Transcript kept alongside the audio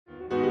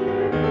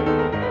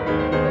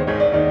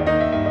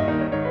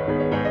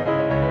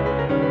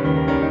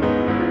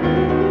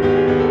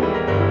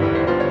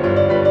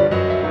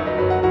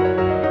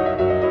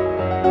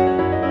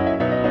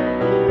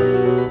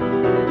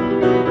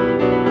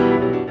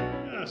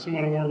Yes, I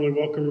want to warmly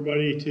welcome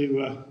everybody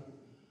to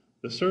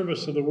the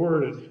service of the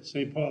Word at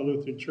St. Paul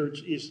Lutheran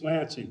Church, East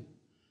Lansing.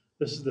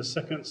 This is the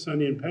second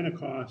Sunday in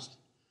Pentecost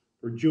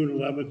for June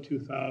 11,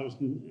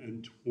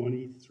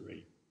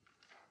 2023.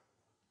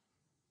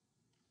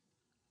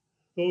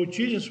 Though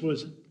Jesus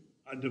was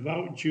a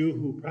devout Jew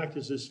who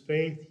practiced his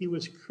faith, he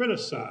was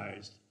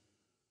criticized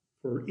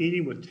for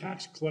eating with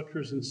tax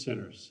collectors and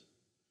sinners,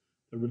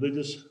 the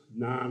religious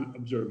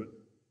non-observant.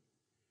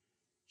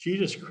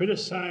 Jesus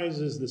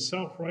criticizes the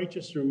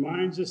self-righteous and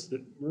reminds us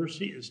that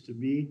mercy is to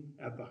be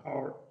at the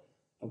heart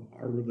of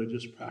our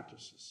religious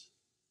practices.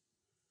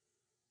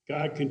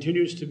 God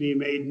continues to be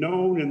made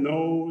known in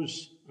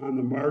those on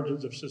the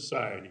margins of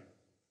society,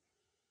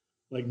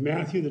 like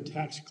Matthew the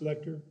tax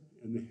collector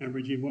and the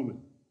hemorrhaging woman.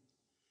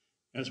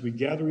 As we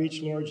gather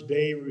each Lord's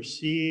Day, we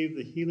receive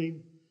the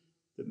healing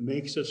that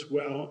makes us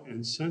well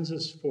and sends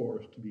us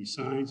forth to be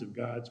signs of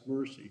God's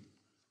mercy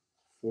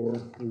for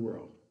the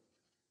world.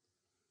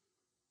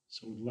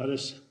 So let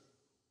us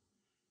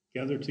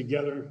gather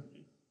together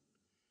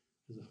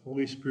as the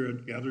Holy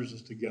Spirit gathers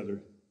us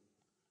together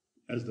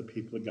as the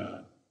people of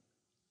God.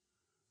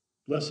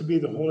 Blessed be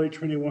the Holy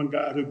Trinity, one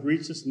God who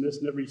greets us in this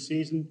and every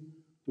season,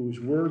 whose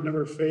word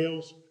never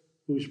fails,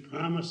 whose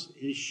promise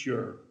is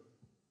sure.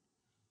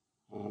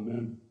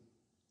 Amen.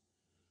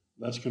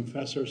 Let's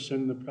confess our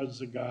sin in the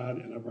presence of God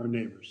and of our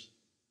neighbors.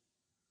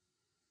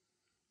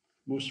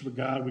 Most of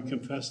God, we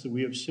confess that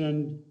we have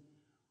sinned.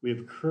 We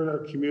have cursed our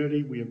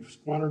community. We have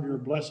squandered your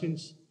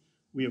blessings.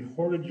 We have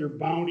hoarded your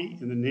bounty.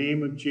 In the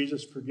name of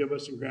Jesus, forgive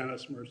us and grant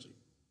us mercy.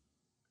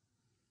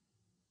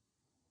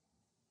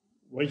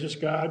 Righteous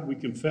God, we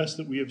confess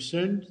that we have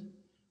sinned.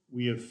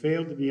 We have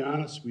failed to be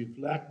honest. We have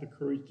lacked the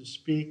courage to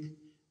speak.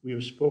 We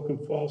have spoken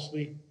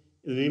falsely.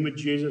 In the name of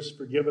Jesus,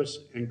 forgive us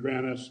and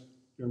grant us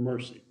your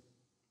mercy.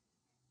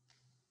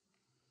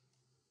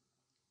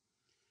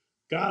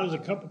 God is a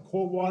cup of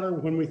cold water.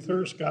 When we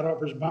thirst, God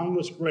offers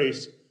boundless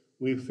grace.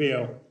 We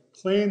fail.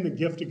 Claim the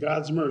gift of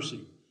God's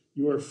mercy.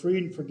 You are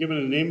freed and forgiven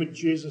in the name of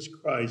Jesus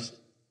Christ.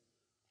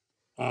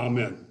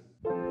 Amen.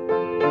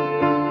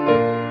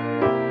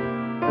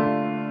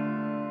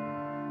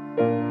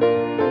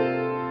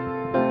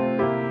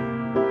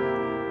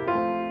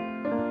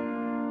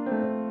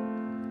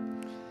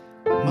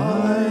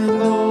 My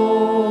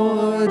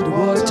Lord,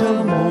 what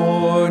a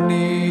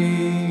morning.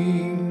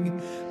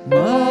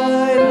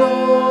 My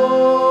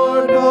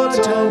Lord,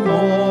 what a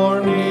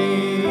morning.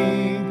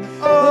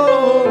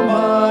 Oh,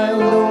 my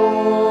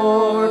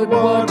Lord,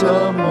 what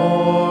a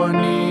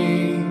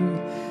morning.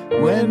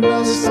 When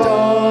the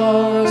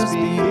stars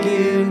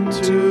begin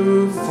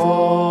to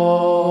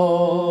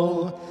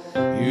fall,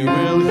 you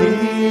will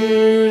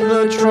hear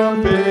the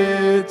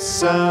trumpet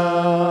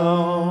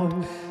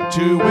sound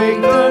to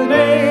wake the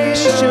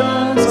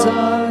nations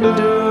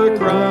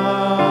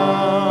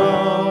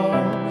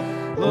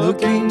underground,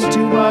 looking to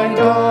my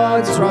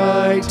God's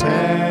right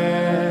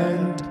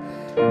hand,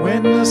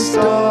 when the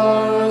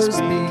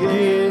stars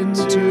begin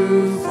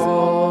to fall.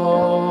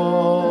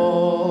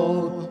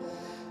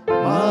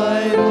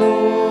 My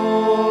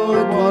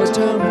Lord, what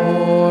a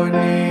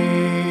morning.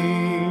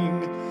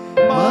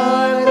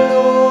 My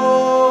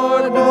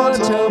Lord,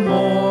 what a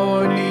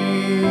morning.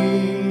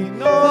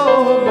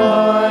 Oh,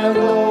 my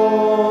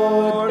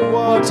Lord,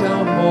 what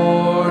a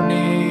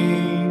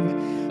morning,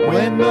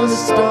 when the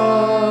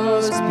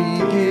stars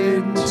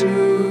begin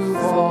to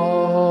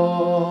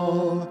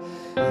fall.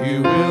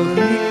 You will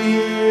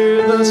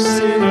hear the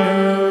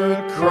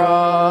sinner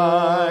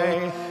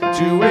cry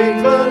to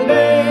wake the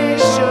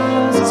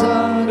nations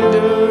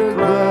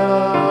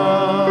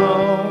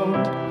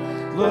underground,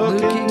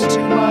 looking to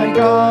my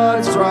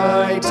God's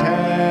right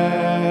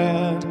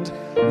hand,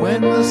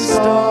 when the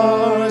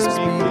stars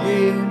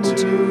begin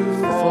to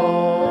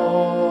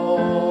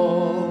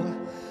fall.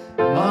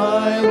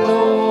 My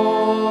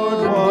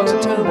Lord,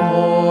 what a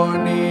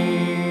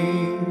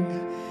morning.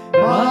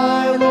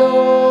 My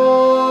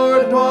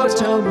Lord,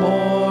 what a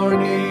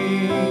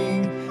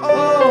morning.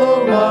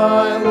 Oh,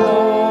 my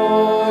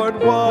Lord,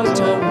 what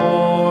a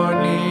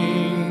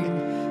morning,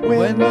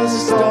 when the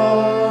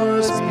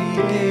stars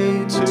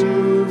begin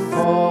to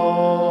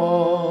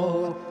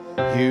fall.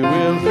 You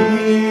will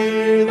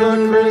hear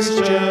the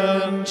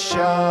Christian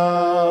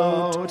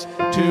shout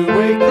to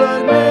wake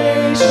the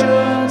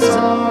nations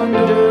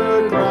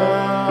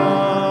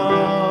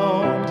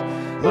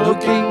underground,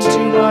 looking to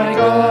my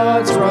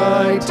God's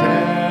right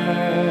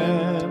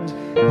hand,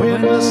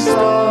 when the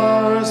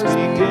stars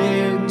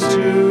begin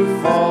to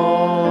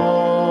fall.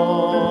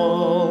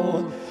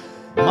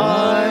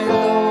 My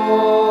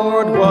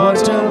Lord,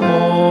 what a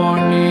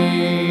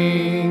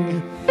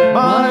morning.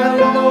 My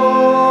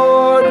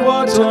Lord,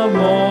 what a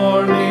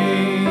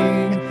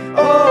morning.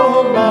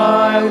 Oh,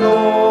 my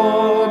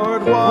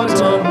Lord,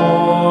 what a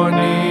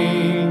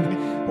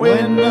morning,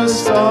 when the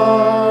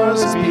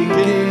stars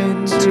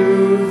begin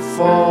to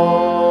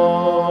fall.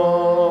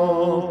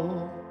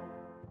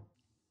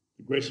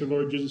 The grace of our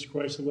Lord Jesus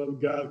Christ, the love of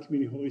God, the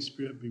communion of the Holy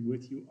Spirit be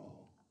with you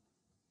all.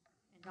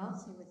 And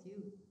also with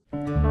you.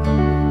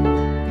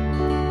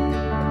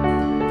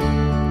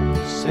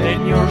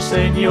 Señor,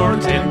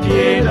 ten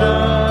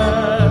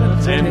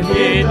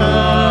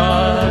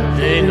piedad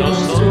de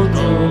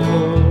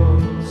nosotros.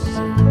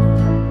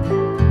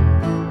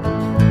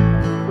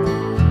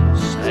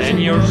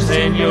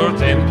 Señor,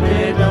 ten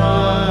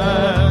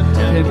piedad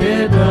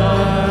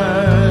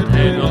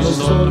de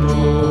nosotros.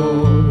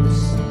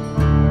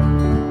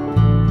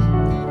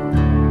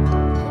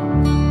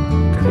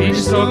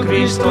 Cristo,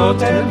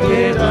 ten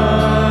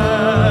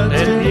piedad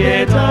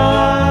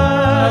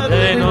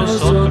de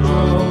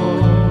nosotros.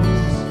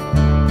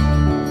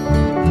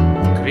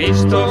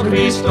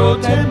 Cristo,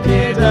 ten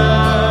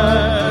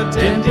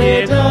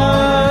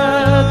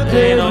piedad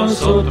de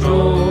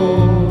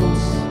nosotros.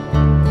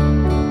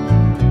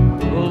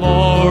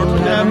 Lord,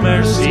 have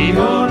mercy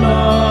on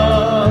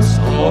us.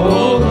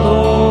 Oh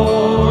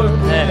Lord,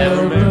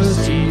 have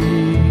mercy.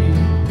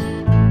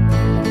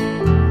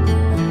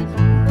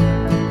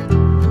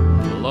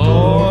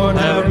 Lord,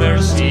 have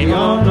mercy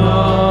on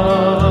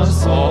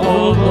us.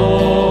 Oh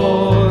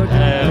Lord,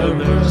 have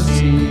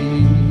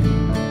mercy.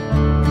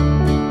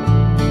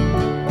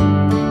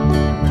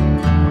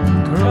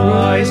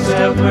 Christ,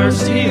 have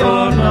mercy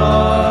on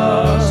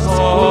us.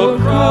 Oh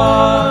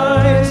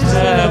Christ,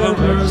 have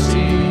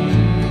mercy.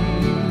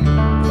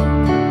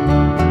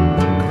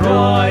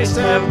 Christ,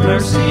 have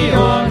mercy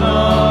on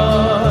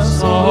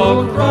us.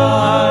 Oh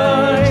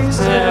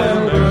Christ,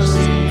 have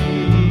mercy.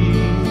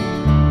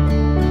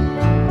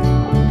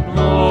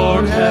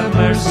 Lord, have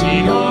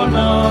mercy on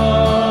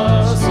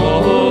us.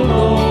 Oh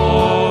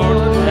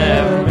Lord,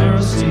 have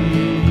mercy.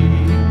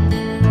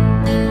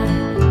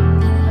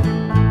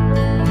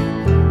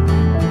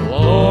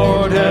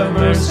 Lord, have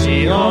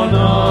mercy on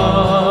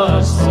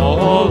us.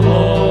 Oh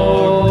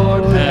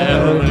Lord,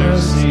 have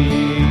mercy.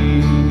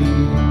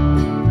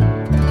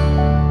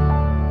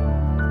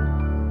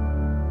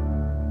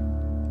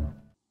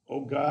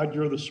 O God,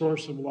 you're the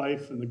source of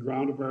life and the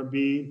ground of our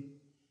being.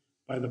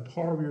 By the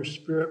power of your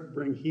Spirit,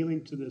 bring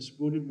healing to this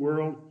wounded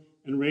world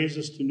and raise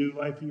us to new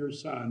life in your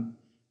Son,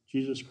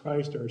 Jesus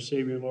Christ, our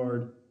Savior,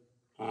 Lord.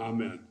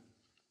 Amen.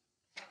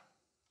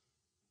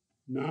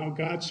 Now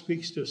God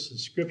speaks to us in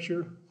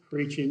Scripture,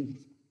 preaching,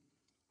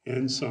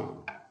 and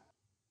song.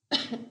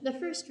 The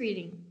first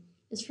reading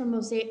is from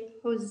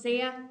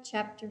Hosea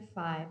chapter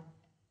 5.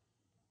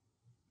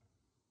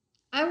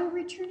 I will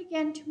return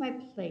again to my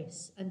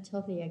place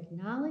until they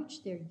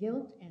acknowledge their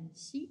guilt and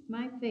seek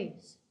my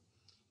face.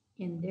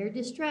 In their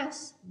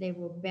distress, they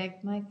will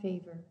beg my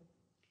favor.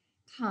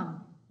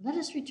 Come, let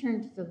us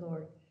return to the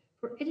Lord,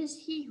 for it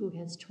is he who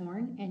has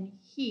torn, and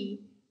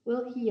he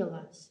will heal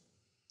us.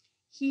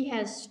 He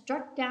has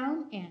struck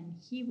down, and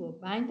he will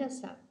bind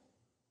us up.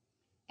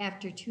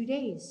 After 2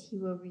 days, he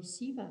will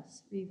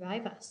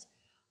revive us.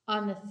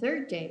 On the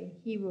third day,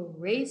 he will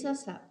raise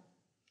us up,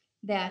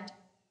 that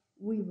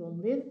we will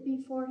live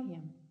before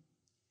him.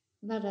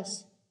 Let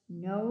us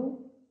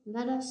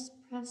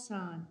press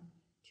on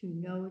to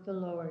know the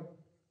Lord.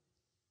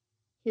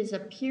 His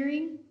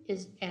appearing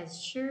is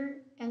as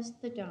sure as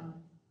the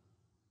dawn.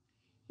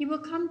 He will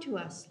come to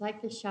us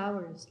like the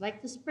showers,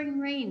 like the spring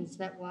rains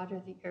that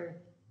water the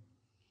earth.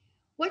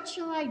 What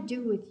shall I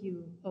do with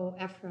you, O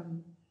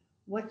Ephraim?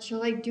 What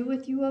shall I do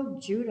with you, O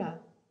Judah?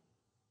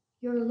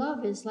 Your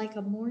love is like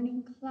a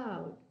morning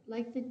cloud,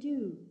 like the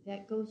dew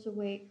that goes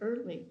away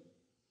early.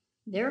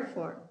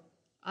 Therefore,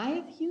 I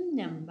have hewn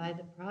them by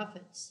the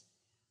prophets.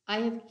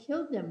 I have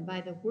killed them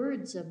by the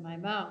words of my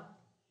mouth,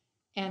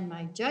 and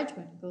my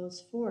judgment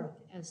goes forth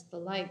as the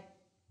light.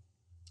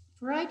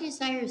 For I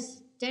desire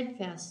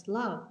steadfast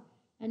love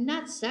and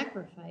not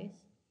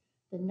sacrifice,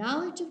 the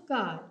knowledge of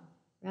God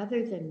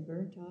rather than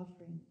burnt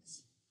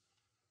offerings.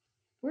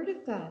 Word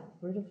of God,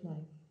 word of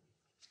life.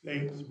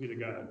 Thanks be to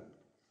God.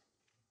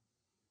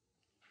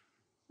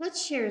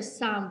 Let's share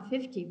Psalm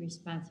 50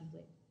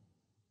 responsively.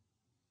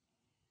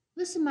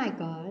 Listen, my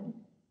God,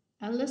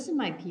 and listen,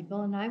 my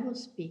people, and I will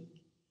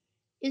speak.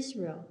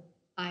 Israel,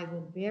 I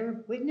will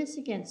bear witness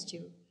against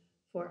you,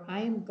 for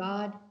I am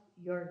God,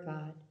 your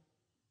God.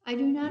 I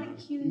do not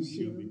accuse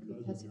you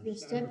because of your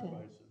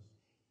steadfast.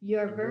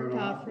 Your burnt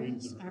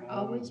offerings are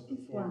always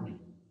before me.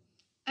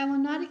 I will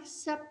not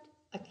accept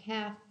a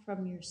calf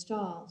from your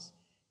stalls,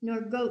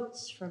 nor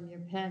goats from your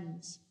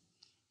pens.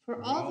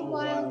 For all the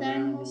wild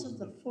animals of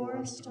the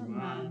forest are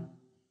mine,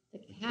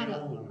 the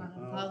cattle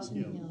on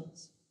 1,000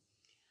 hills.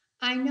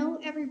 I know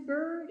every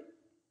bird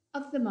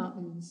of the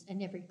mountains,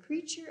 and every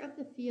creature of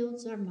the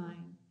fields are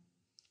mine.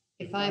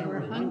 If I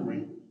were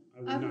hungry,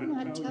 I would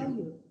not tell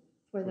you,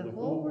 for the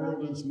whole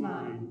world is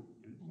mine,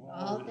 and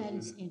all that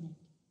is in it.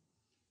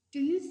 Do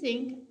you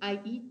think I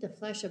eat the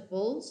flesh of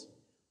bulls,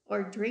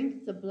 or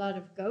drink the blood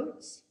of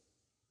goats?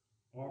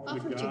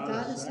 Offer to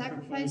God a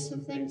sacrifice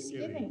of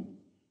thanksgiving,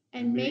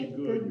 and make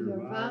good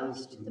your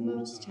vows to the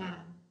Most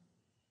High.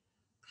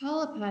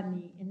 Call upon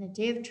me in the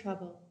day of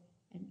trouble,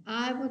 and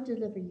I will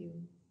deliver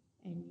you,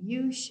 and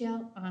you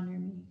shall honor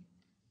me.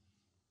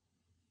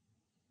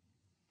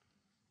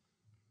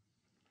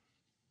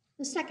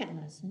 The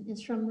second lesson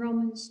is from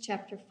Romans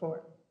chapter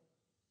 4.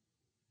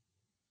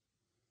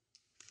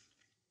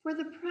 For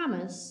the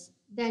promise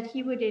that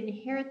he would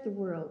inherit the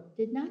world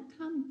did not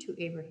come to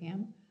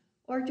Abraham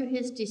or to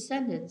his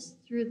descendants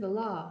through the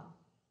law,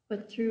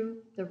 but through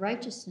the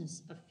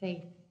righteousness of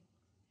faith.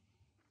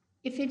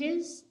 If it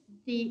is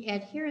the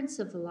adherents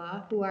of the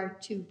law who are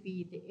to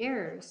be the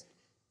heirs,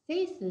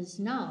 faith is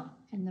null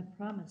and the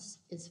promise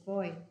is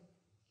void.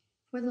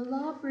 For the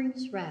law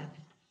brings wrath,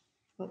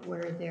 but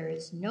where there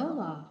is no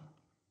law,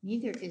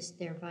 neither is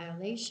there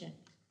violation.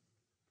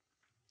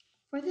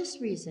 For this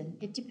reason,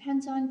 it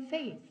depends on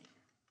faith,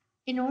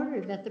 in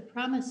order that the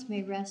promise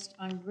may rest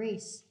on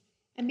grace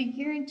and be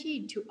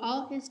guaranteed to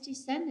all his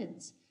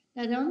descendants,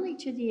 not only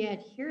to the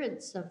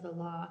adherents of the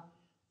law,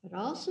 but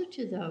also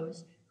to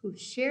those who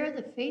share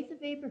the faith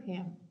of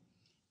Abraham.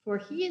 For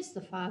he is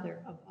the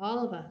father of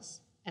all of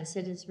us, as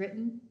it is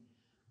written,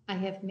 I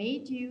have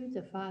made you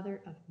the father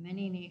of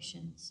many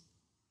nations.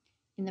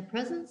 In the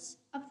presence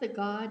of the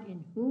God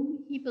in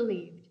whom he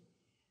believed,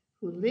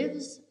 who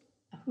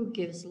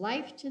gives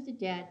life to the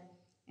dead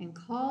and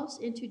calls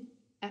into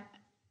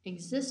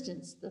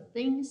existence the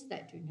things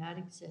that do not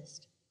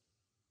exist.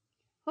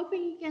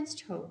 Hoping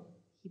against hope,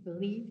 he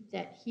believed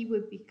that he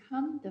would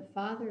become the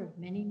father of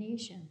many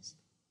nations,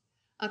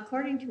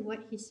 according to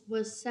what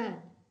was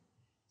said,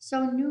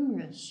 so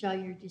numerous shall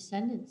your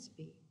descendants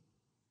be.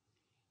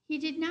 He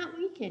did not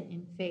weaken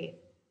in faith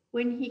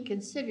when he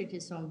considered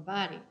his own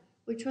body,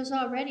 which was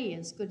already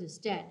as good as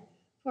dead,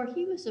 for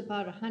he was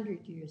about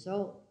 100 years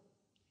old,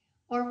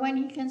 or when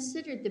he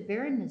considered the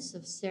barrenness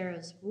of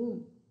Sarah's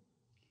womb.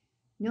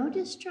 No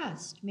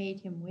distrust made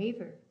him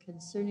waver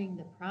concerning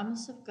the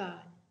promise of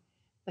God,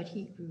 but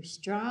he grew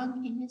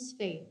strong in his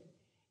faith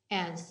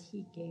as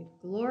he gave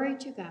glory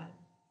to God,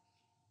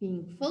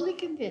 being fully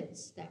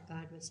convinced that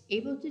God was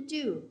able to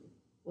do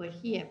what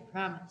he had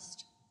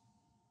promised.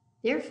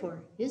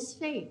 Therefore, his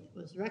faith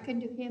was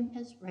reckoned to him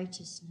as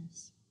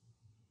righteousness.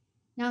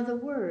 Now the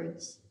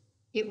words,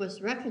 it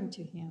was reckoned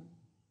to him,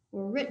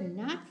 were written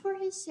not for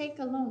his sake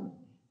alone,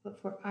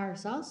 but for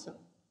ours also.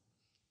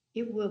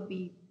 It will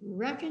be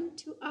reckoned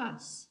to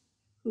us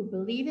who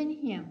believe in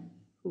him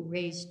who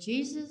raised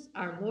Jesus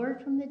our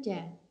Lord from the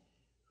dead,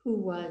 who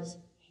was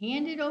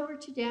handed over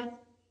to death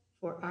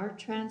for our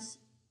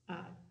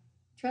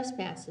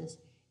trespasses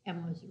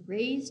and was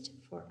raised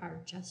for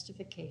our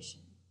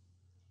justification.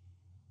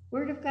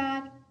 Word of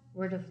God,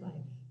 word of life.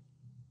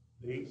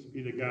 Thanks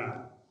be to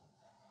God.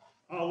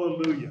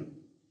 Hallelujah.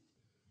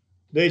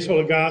 Today's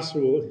Holy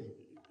Gospel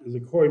is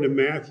according to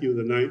Matthew,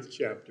 the 9th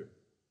chapter.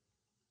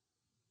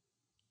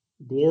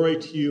 Glory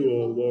to you,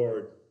 O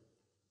Lord.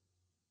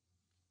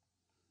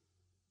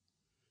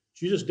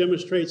 Jesus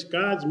demonstrates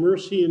God's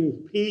mercy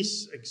and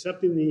peace,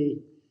 accepting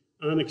the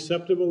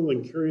unacceptable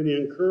and curing the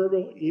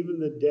incurable. Even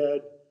the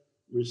dead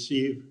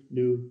receive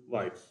new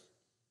life.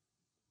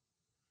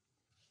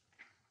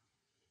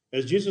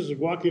 As Jesus was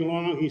walking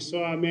along, he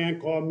saw a man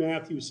called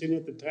Matthew sitting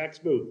at the tax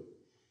booth.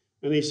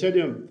 And he said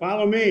to him,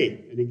 "Follow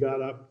me." And he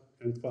got up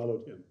and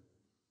followed him.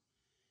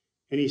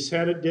 And he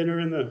sat at dinner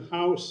in the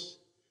house.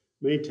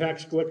 Many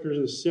tax collectors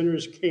and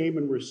sinners came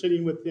and were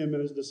sitting with him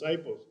and his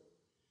disciples.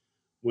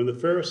 When the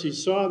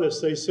Pharisees saw this,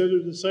 they said to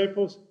the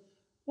disciples,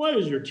 "Why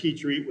does your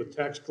teacher eat with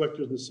tax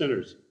collectors and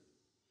sinners?"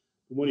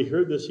 And when he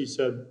heard this, he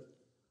said,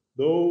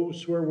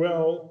 "Those who are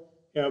well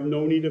have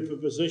no need of a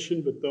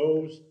physician, but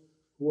those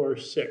who are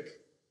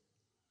sick.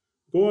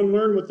 Go and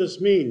learn what this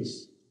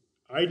means.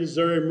 I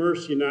desire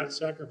mercy, not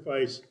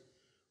sacrifice,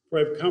 for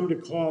I've come to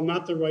call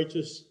not the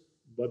righteous,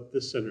 but the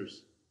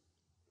sinners."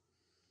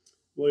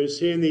 While he was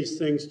saying these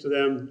things to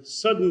them,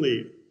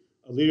 suddenly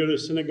a leader of the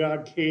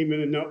synagogue came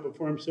in and knelt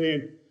before him,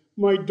 saying,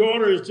 "My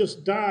daughter has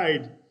just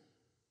died,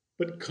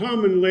 but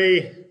come and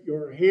lay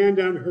your hand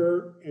on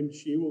her, and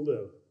she will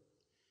live."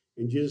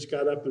 And Jesus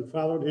got up and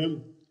followed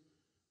him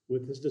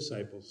with his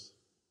disciples.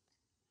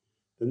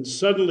 Then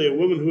suddenly a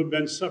woman who had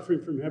been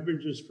suffering from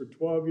hemorrhages for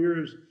 12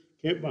 years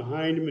came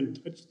behind him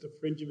and touched the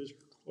fringe of his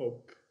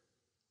cloak.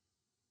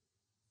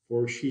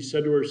 For she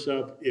said to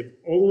herself, "If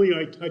only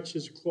I touch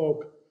his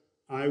cloak,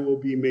 I will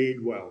be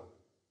made well."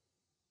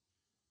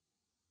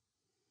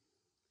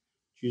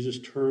 Jesus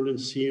turned and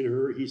seeing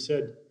her, he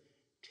said,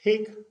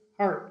 "Take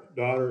heart,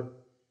 daughter.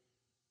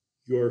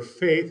 Your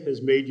faith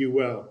has made you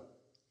well."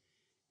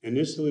 And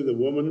instantly the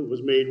woman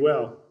was made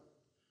well.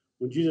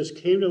 When Jesus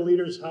came to the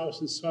leader's house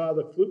and saw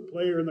the flute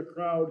player in the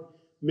crowd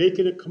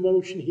making a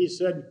commotion, he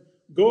said,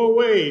 "Go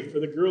away, for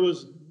the girl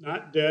is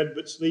not dead,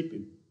 but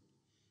sleeping."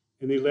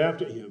 And they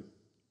laughed at him.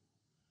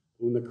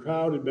 When the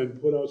crowd had been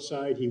put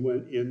outside, he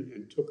went in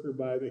and took her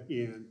by the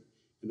hand,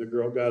 and the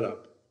girl got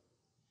up.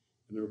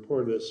 And the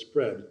report of this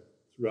spread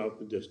throughout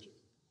the district.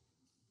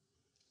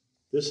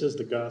 This is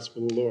the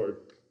gospel of the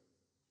Lord.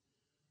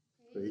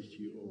 Praise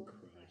to you, O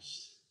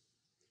Christ.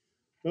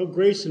 Well,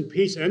 grace and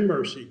peace and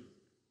mercy,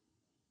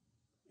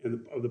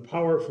 and of the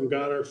power from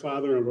God our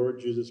Father and Lord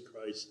Jesus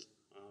Christ.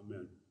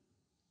 Amen.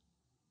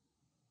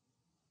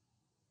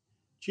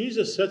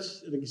 Jesus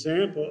sets an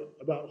example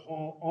about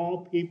how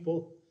all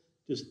people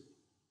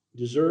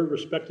deserve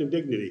respect and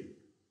dignity.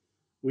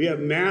 We have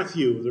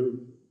Matthew,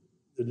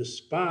 the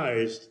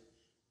despised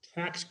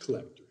tax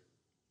collector.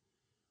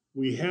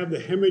 We have the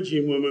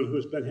hemorrhaging woman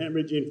who's been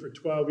hemorrhaging for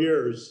 12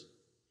 years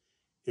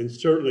and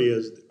certainly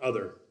is the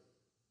other.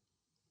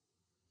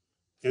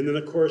 And then,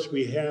 of course,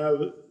 we have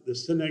the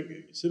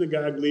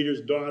synagogue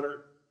leader's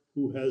daughter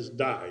who has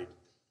died.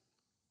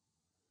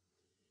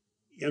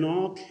 In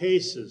all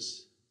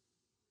cases,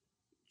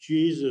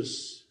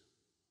 Jesus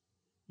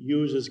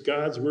uses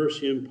God's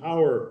mercy and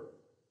power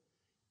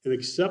and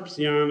accepts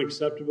the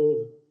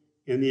unacceptable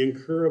and the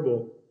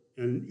incurable,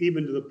 and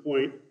even to the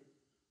point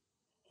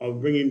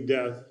of bringing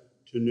death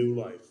to new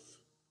life.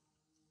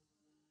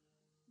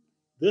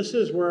 This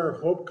is where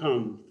our hope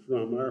comes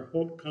from. Our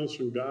hope comes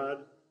from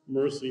God,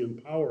 mercy,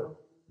 and power.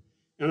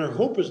 And our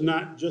hope is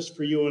not just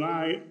for you and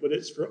I, but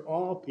it's for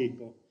all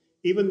people,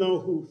 even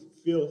those who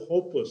feel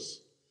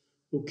hopeless,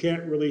 who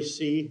can't really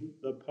see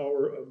the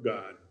power of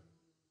God.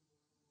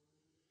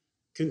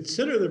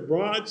 Consider the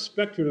broad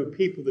spectrum of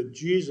people that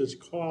Jesus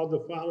called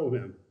to follow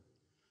him.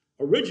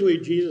 Originally,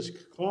 Jesus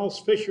calls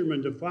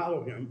fishermen to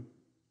follow him.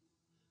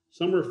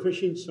 Some were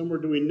fishing, some were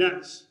doing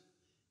nets.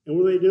 And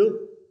what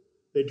do?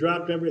 They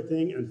dropped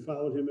everything and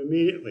followed him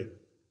immediately,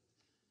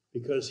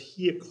 because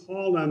he had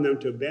called on them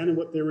to abandon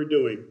what they were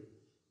doing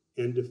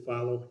and to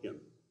follow him.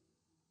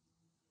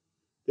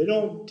 They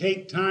don't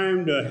take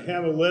time to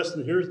have a list,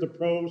 and here's the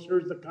pros,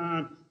 here's the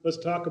cons, let's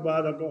talk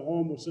about it, I'll go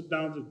home, we'll sit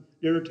down at the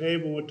dinner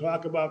table, we'll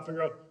talk about,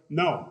 figure out.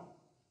 No,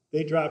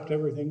 they dropped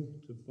everything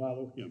to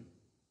follow him.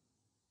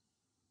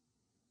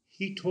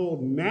 He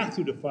told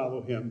Matthew to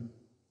follow him,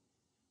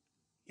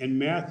 and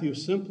Matthew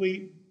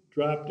simply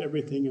dropped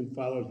everything and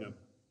followed him.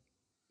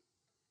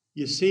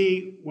 You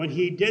see, when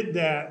he did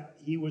that,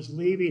 he was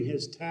leaving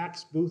his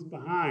tax booth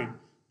behind.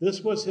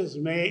 This was his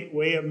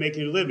way of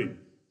making a living.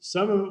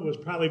 Some of it was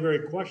probably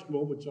very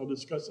questionable, which I'll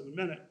discuss in a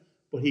minute,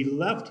 but he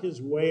left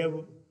his way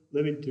of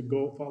living to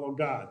go follow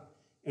God.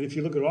 And if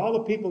you look at all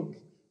the people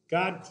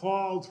God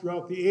called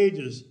throughout the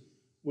ages,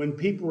 when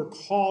people were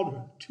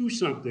called to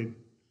something,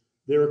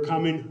 they were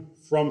coming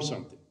from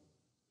something.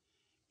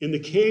 In the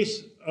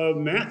case of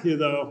Matthew,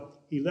 though,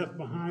 he left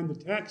behind the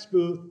tax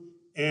booth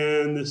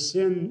and the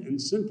sin and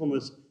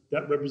sinfulness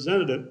that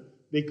represented it,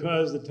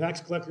 because the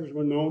tax collectors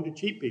were known to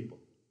cheat people.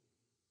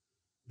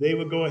 They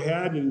would go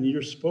ahead, and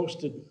you're supposed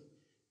to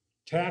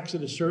tax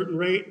at a certain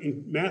rate.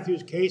 In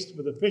Matthew's case,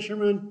 with a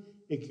fisherman,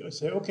 they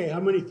say, okay, how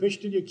many fish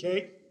did you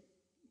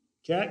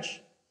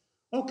catch?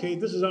 Okay,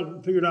 this is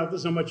how figured out, this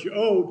is how much you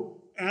owed.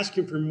 Ask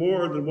him for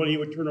more than what he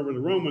would turn over to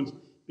the Romans,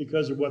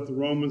 because of what the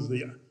Romans,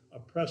 the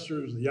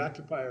oppressors, the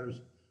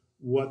occupiers,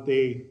 what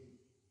they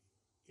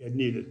had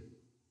needed.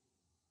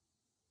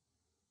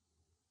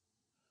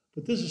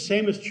 But this is the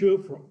same is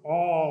true for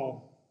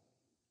all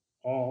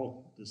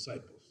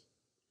disciples.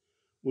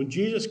 When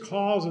Jesus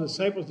calls the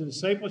disciples to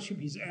discipleship,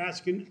 he's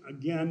asking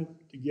again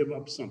to give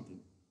up something.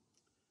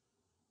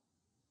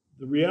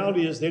 The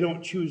reality is they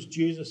don't choose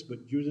Jesus,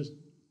 but Jesus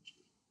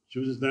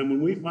chooses them.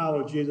 When we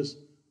follow Jesus,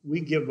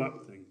 we give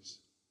up things.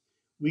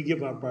 We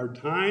give up our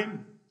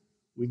time.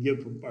 We give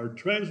up our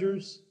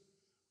treasures.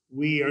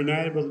 We are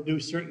not able to do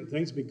certain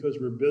things because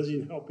we're busy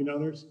in helping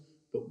others,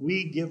 but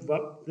we give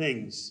up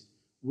things.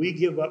 We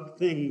give up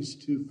things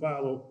to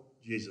follow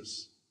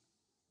Jesus.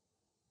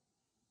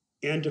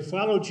 And to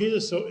follow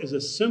Jesus so is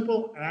a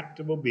simple act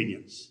of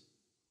obedience.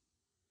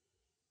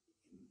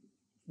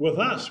 With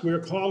us, we're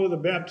called to the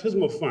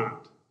baptismal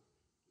font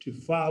to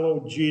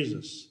follow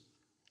Jesus.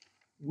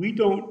 We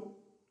don't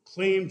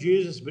claim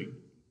Jesus, but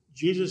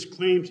Jesus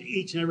claims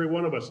each and every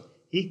one of us.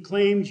 He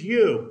claims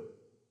you.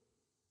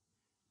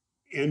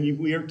 And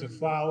we are to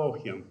follow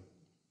him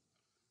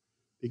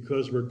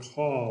because we're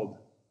called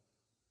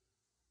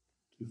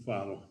to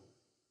follow.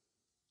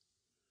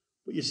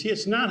 But you see,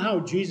 it's not how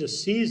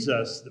Jesus sees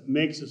us that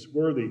makes us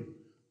worthy,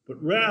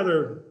 but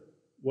rather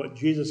what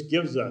Jesus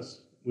gives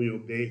us when we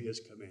obey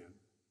his command.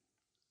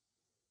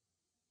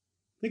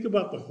 Think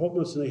about the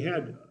hopelessness they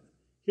had.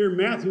 Here,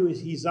 Matthew,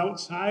 he's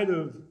outside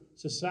of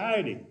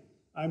society.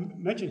 I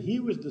mentioned he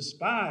was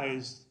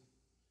despised.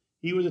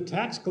 He was a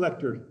tax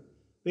collector.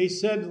 They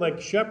said like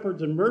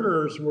shepherds and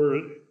murderers were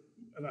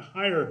at a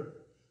higher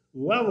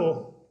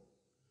level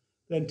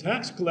than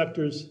tax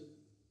collectors.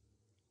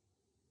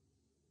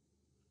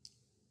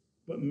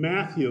 But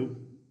Matthew,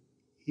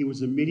 he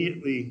was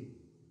immediately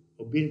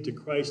obedient to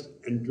Christ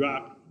and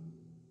dropped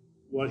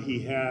what he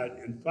had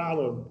and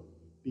followed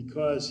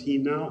because he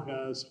now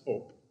has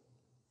hope.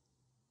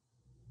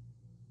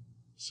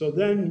 So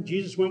then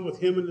Jesus went with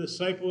him and the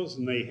disciples,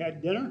 and they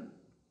had dinner.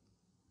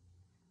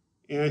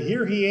 And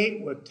here he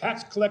ate with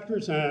tax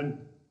collectors and,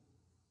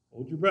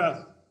 hold your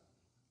breath,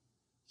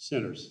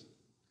 sinners.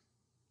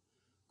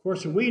 Of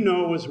course, what we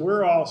know is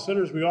we're all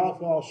sinners. We all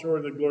fall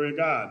short of the glory of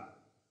God.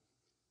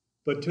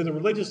 But to the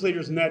religious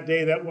leaders in that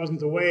day, that wasn't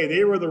the way.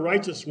 They were the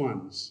righteous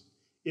ones.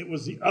 It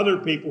was the other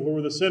people who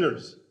were the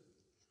sinners.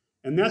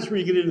 And that's where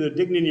you get into the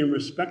dignity and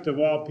respect of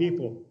all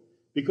people.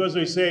 Because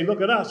they say,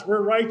 look at us,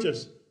 we're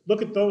righteous.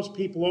 Look at those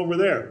people over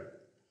there.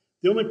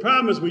 The only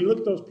problem is when you look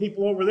at those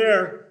people over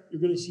there,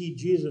 you're going to see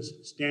Jesus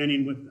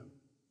standing with them.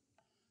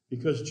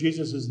 Because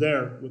Jesus is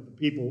there with the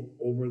people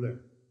over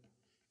there.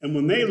 And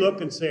when they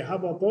look and say, how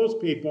about those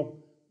people?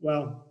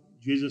 Well,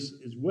 Jesus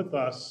is with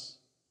us.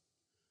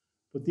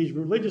 But these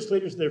religious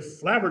leaders, they're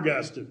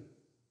flabbergasted.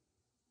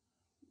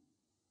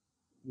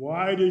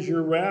 Why does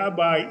your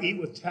rabbi eat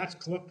with tax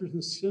collectors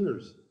and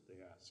sinners?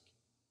 They ask.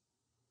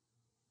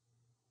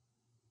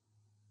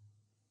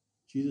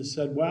 Jesus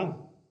said,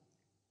 well,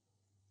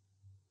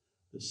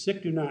 the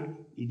sick do not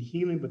need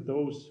healing, but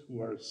those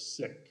who are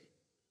sick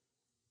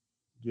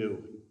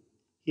do.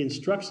 He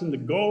instructs them to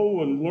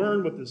go and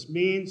learn what this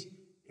means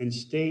and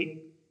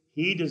state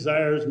he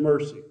desires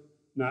mercy,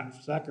 not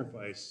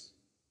sacrifice.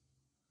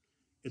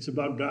 It's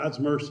about God's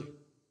mercy.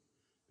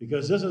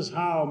 Because this is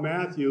how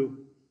Matthew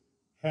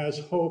has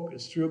hope,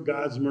 is through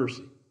God's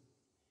mercy.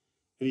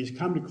 And he's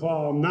come to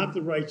call not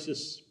the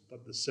righteous,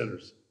 but the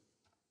sinners.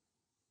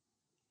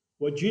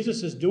 What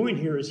Jesus is doing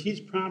here is he's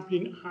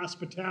prompting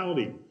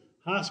hospitality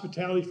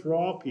for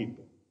all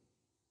people.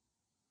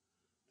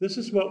 This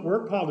is what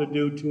we're called to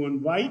do, to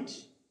invite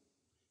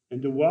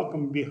and to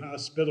welcome and be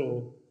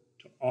hospitable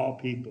to all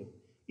people.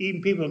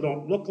 Even people that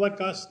don't look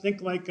like us,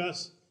 think like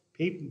us,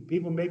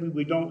 people maybe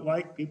we don't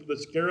like, people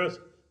that scare us,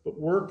 but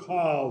we're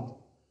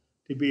called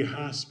to be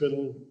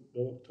hospitable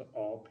to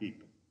all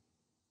people.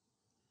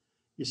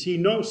 You see,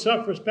 no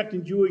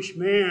self-respecting Jewish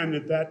man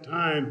at that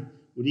time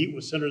would eat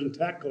with sinners and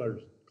tax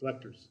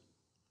collectors.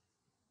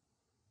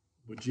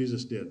 But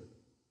Jesus did.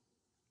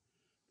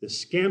 This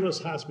scandalous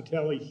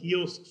hospitality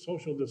heals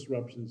social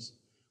disruptions,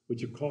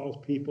 which have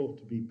caused people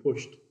to be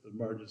pushed to the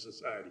margin of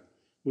society.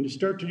 When you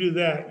start to do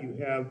that, you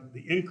have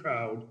the in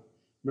crowd.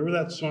 Remember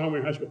that song when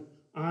you're in high school?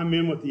 I'm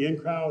in with the in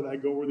crowd, I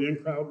go where the in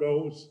crowd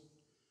goes.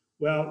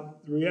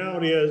 Well, the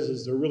reality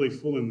is they're really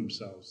fooling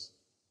themselves.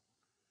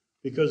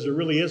 Because there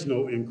really is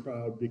no in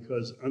crowd,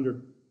 because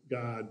under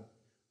God,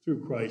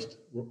 through Christ,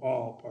 we're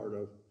all part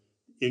of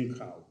the in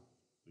crowd.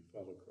 We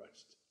follow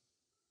Christ.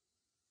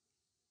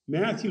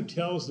 Matthew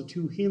tells the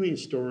two healing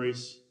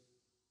stories,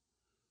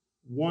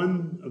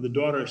 one of the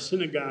daughter of a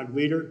synagogue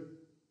leader.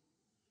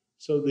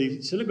 So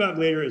the synagogue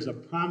leader is a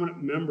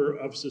prominent member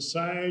of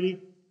society.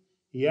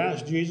 He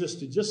asked Jesus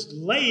to just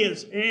lay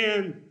his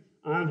hand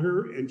on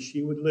her and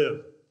she would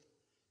live.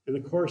 And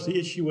of course, the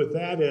issue with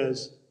that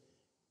is,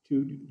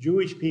 to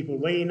Jewish people,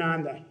 laying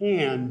on the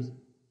hand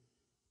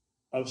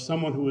of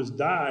someone who has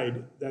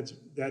died,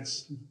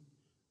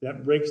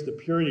 that breaks the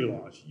purity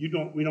laws.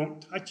 We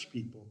don't touch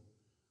people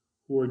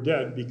who are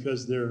dead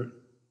because they're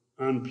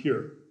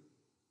impure.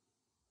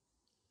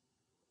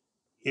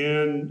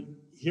 And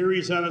here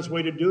he's on his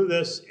way to do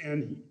this,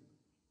 and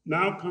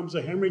now comes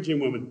a hemorrhaging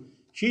woman.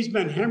 She's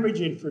been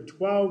hemorrhaging for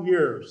 12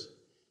 years.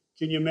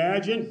 Can you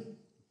imagine?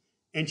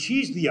 And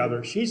she's the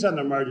other. She's on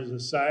the margin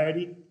of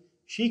society.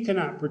 She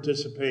cannot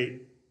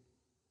participate.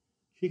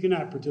 She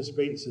cannot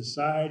participate in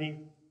society.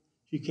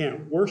 She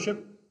can't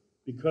worship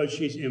because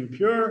she's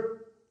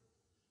impure,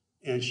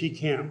 and she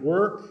can't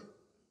work.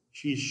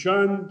 She's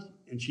shunned,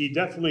 and she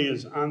definitely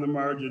is on the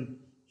margin.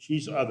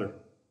 She's other.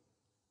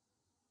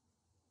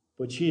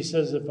 But she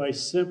says, if I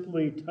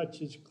simply touch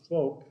his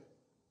cloak,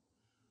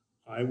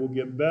 I will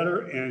get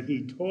better. And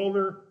he told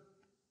her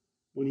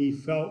when he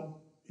felt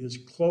his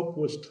cloak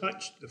was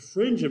touched, the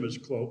fringe of his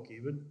cloak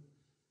even,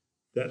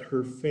 that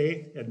her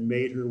faith had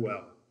made her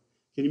well.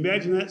 Can you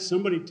imagine that?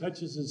 Somebody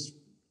touches his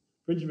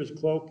fringe of his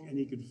cloak and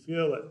he could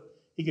feel it.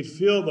 He could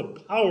feel the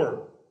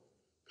power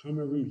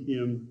coming from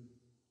him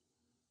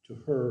to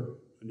her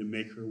and to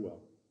make her well.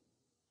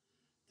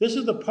 This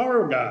is the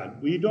power of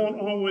God. We don't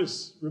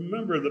always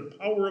remember the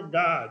power of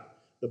God.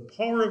 The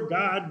power of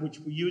God which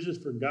we use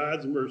for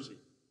God's mercy.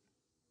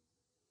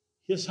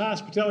 His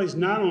hospitality is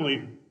not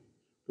only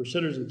for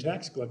sinners and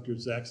tax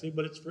collectors, actually,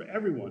 but it's for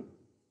everyone.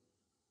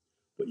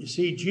 But you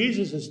see,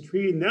 Jesus is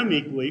treating them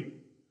equally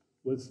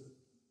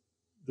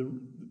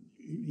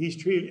he's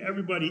treating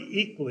everybody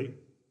equally.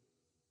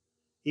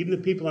 Even the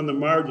people on the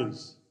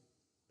margins,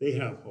 they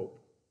have hope.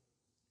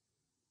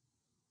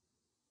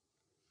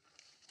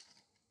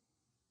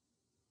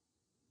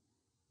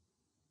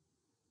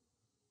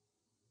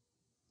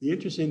 The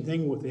interesting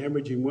thing with the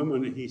hemorrhaging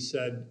woman, he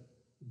said,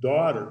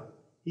 daughter.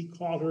 He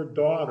called her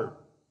daughter.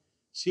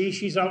 See,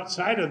 she's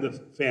outside of the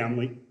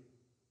family,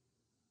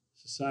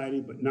 society,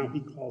 but now he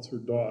calls her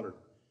daughter,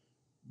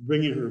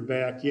 bringing her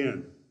back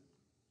in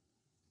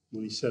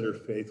when he said her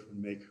faith would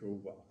make her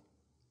well.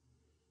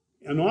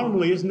 And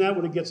ultimately, isn't that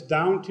what it gets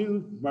down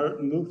to?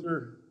 Martin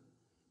Luther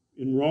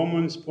in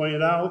Romans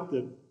pointed out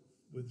that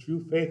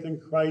through faith in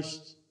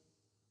Christ,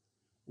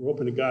 we're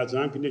open to God's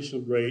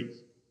unconditional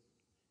grace,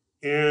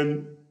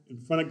 and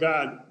in front of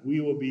God,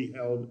 we will be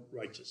held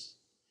righteous.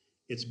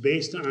 It's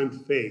based on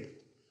faith.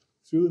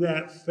 Through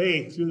that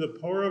faith, through the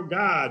power of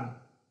God,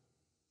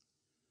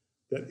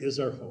 that is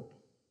our hope.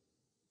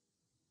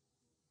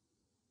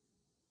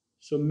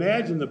 So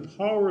imagine the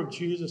power of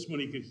Jesus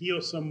when he could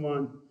heal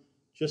someone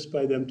just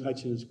by them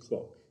touching his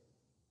cloak.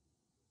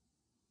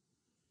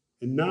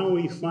 And now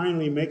he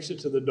finally makes it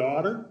to the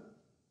daughter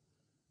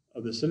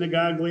of the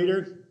synagogue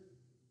leader,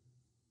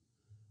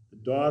 the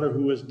daughter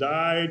who has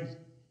died.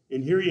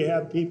 And here you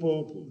have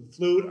people,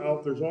 flute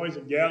out, there's always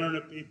a gathering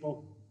of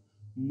people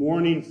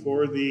mourning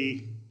for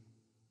the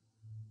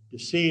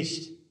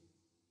deceased.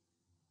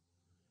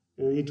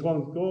 And he told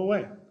him, go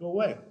away, go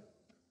away.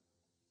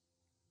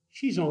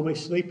 She's only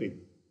sleeping.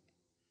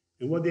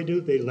 And what they do,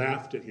 they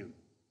laughed at him.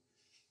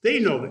 They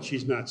know that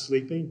she's not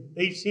sleeping.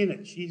 They've seen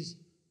it. She's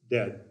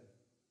dead.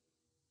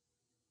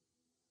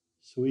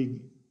 So he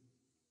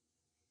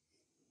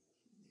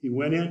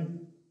went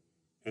in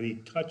and he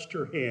touched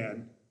her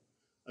hand,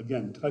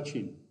 again,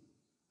 touching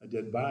a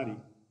dead body,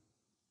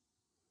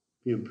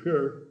 being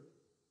pure,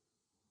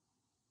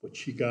 but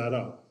she got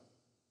up.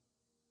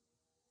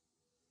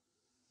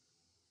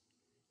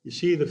 You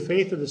see, the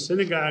faith of the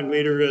synagogue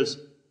leader is,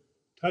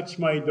 touch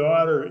my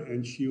daughter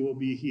and she will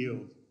be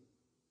healed.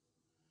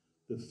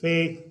 The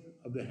faith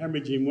of the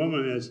hemorrhaging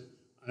woman is,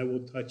 I will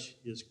touch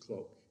his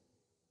cloak.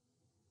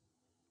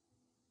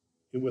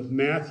 And with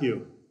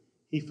Matthew,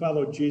 he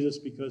followed Jesus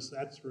because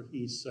that's where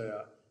he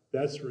saw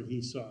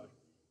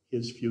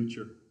his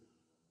future.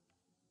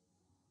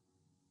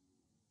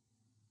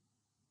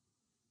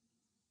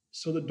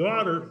 So the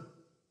daughter,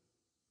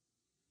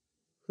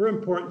 her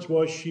importance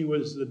was she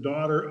was the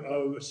daughter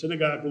of a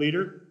synagogue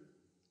leader.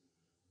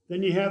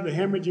 Then you have the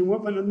hemorrhaging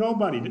woman, and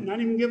nobody, not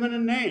even given a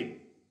name,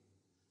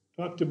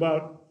 talked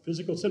about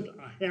physical symptoms.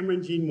 A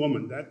hemorrhaging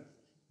woman,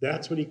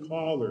 that's what he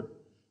called her.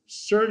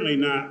 Certainly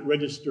not on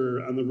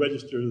the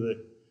register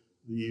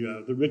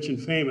of the rich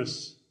and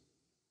famous.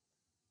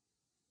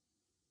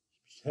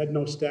 She had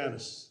no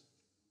status,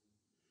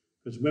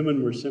 because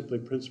women were simply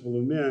principal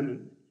of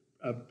men,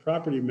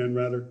 property men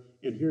rather,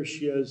 and here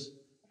she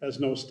has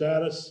no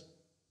status.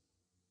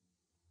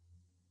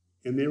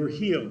 And they were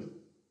healed.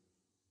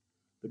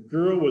 The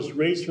girl was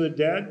raised from the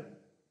dead.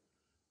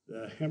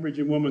 The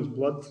hemorrhaging woman's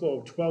blood flow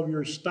of 12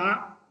 years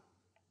stopped.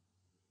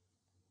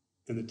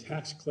 And the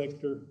tax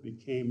collector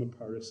became a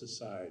part of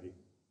society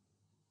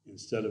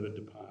instead of a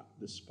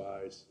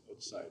despised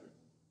outsider.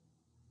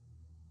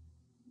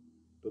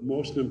 But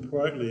most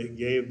importantly, it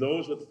gave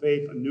those with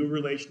faith a new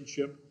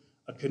relationship,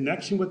 a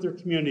connection with their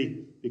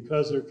community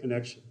because of their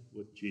connection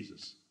with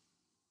Jesus.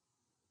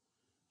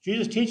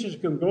 Jesus teaches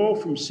us can go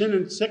from sin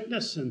and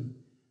sickness and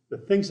the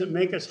things that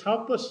make us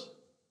helpless,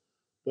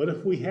 but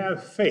if we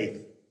have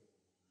faith,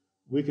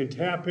 we can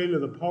tap into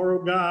the power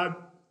of God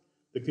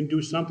that can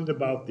do something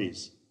about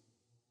these.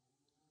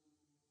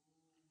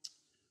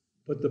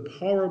 But the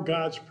power of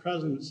God's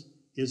presence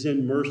is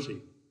in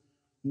mercy,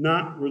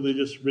 not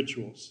religious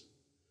rituals.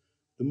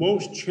 The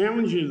most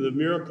challenging of the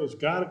miracles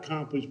God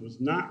accomplished was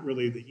not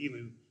really the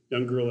healing of the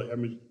young girl, the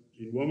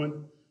hemorrhaging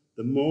woman.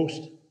 The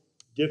most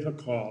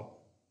difficult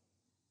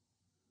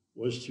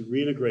was to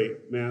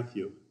reintegrate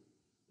Matthew,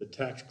 the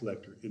tax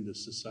collector, into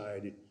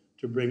society,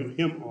 to bring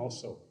him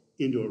also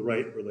into a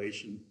right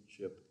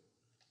relationship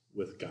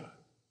with God.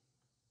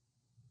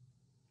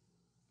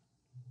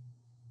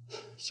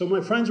 So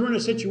my friends, we're in a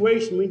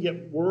situation we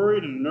get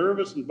worried and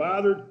nervous and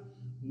bothered,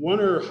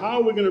 wonder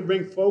how we're going to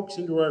bring folks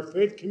into our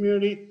faith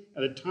community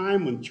at a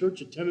time when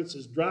church attendance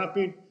is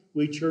dropping.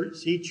 We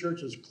see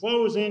churches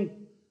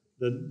closing.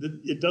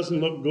 It doesn't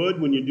look good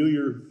when you do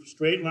your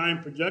straight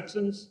line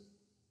projections.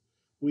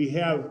 We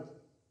have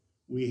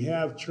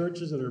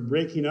churches that are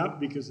breaking up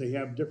because they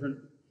have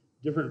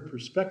different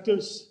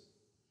perspectives.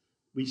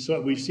 We've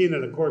seen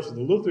that, of course, in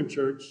the Lutheran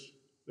Church.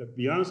 We have to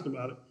be honest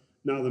about it.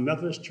 Now the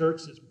Methodist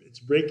Church, it's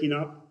breaking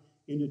up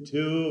into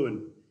two,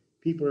 and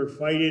people are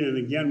fighting. And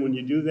again, when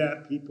you do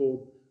that,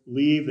 people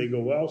leave, they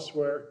go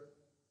elsewhere.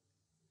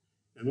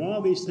 And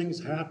all these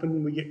things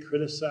happen. We get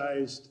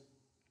criticized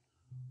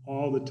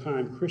all the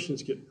time.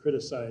 Christians get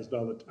criticized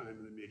all the time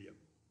in the media.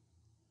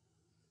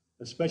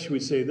 Especially we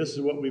say, this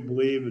is what we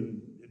believe,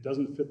 and it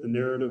doesn't fit the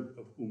narrative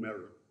of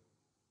whomever.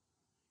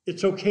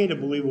 It's okay to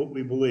believe what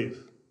we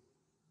believe.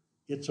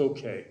 It's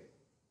okay.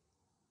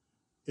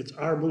 It's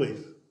our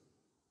belief.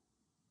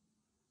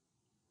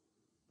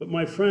 But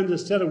my friends,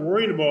 instead of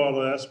worrying about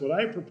all of this, what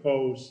I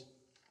propose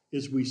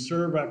is we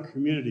serve our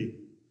community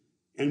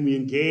and we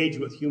engage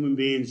with human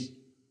beings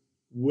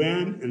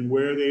when and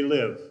where they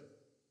live.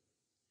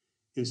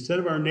 Instead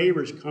of our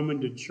neighbors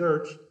coming to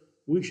church,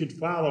 we should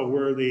follow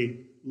where they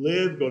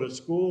live, go to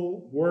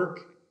school,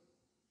 work,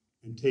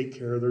 and take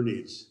care of their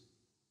needs.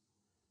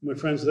 My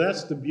friends,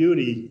 that's the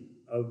beauty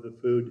of the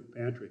food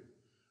pantry.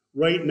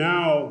 Right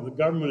now, the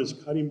government is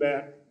cutting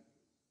back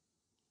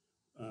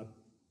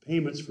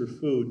payments for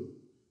food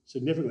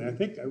significantly. I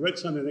think I read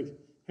something, I think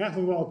half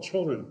of all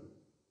children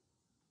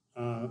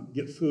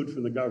get food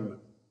from the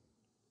government.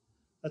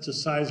 That's a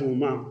sizable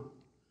amount.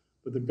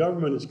 But the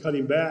government is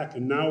cutting back,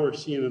 and now we're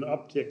seeing an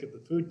uptick at the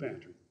food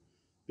pantry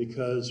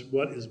because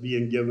what is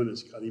being given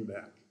is cutting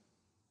back.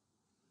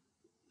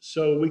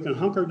 So we can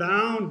hunker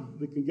down,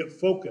 we can get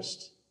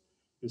focused.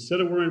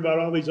 Instead of worrying about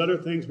all these other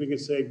things, we can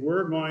say,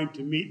 we're going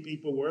to meet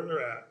people where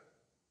they're at.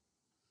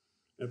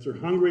 If they're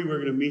hungry,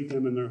 we're going to meet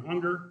them in their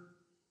hunger,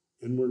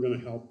 and we're going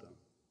to help them.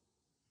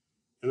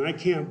 And I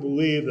can't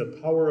believe the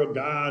power of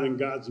God and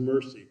God's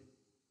mercy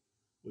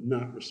would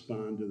not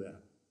respond to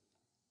that.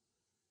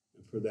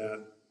 And for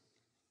that,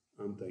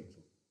 I'm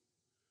thankful.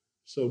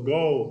 So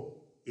go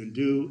and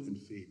do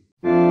and feed.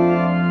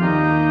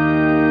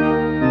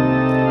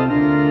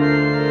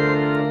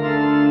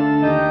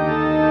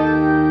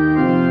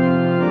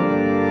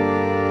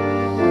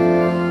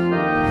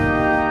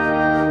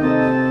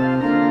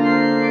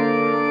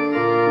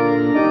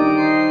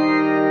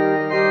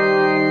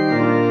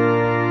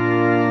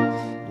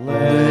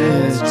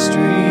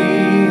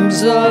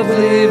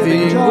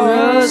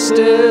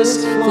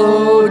 justice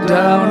flow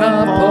down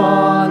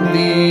upon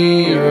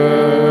the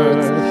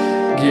earth.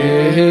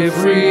 Give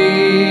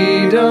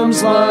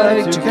freedom's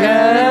light to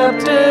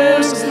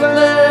captives,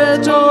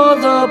 let all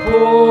the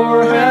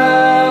poor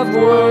have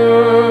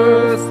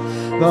worth.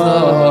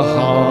 The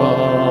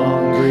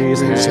hungry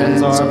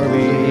hands are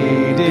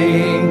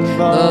bleeding,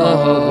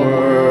 the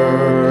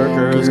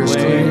workers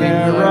claim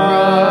their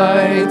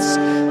rights,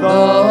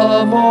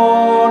 the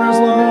mourners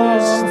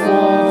long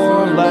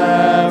for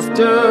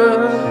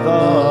laughter,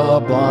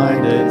 the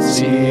blinded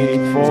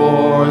seek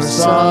for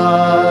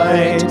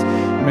sight.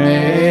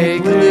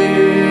 Make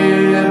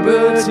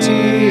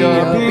liberty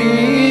a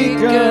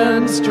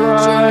beacon,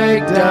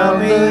 strike down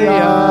the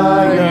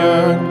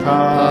iron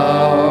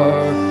power,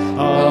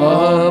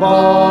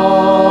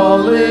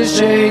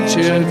 abolish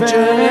ancient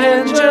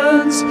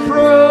vengeance,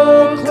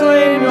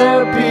 proclaim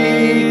their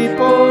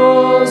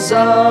people's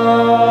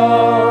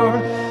hour,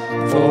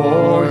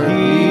 for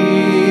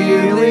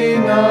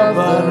healing of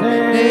the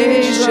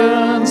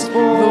nations,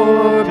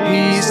 for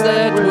peace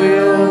that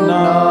will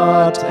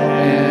not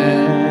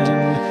end,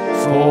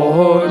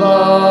 for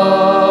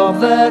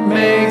love that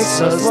makes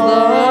us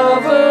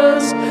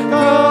lovers.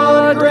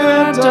 God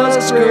grant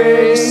us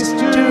grace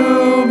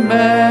to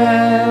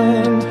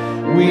mend.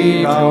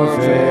 We our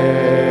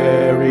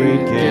very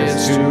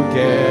gifts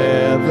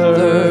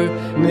together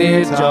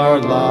knit our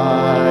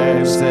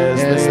lives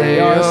as they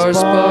are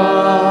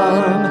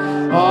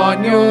spun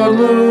on your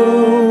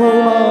loom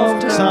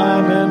of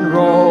time.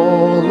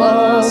 Enroll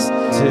us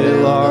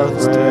till our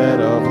thread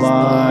of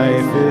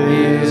life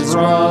is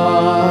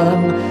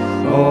run.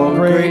 O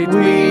great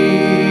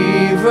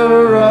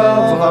weaver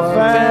of our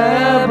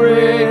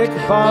fabric,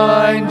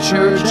 bind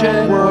church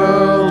and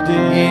world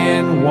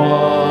in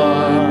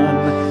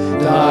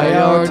one. Dye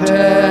our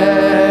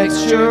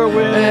texture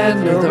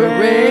with the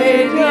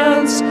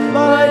radiance,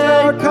 light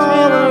our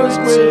colors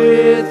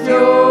with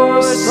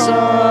your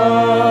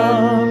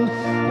sun.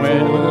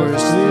 When our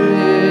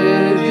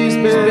cities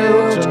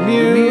built to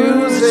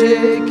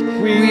music,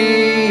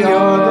 we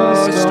are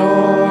the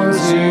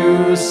stars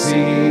you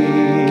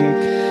seek.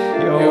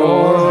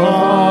 Your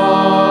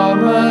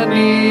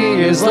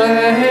harmony is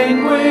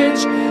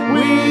language,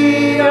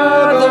 we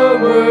are the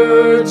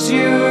words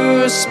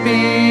you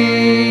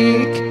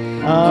speak.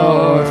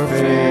 Our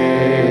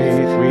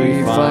faith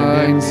we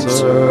find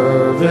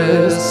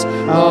service,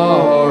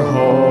 our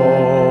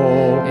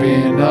hope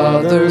in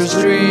others'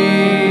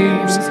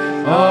 dreams,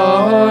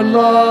 our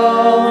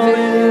love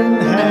in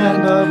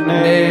hand of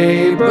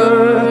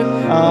neighbor,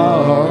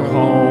 our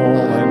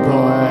home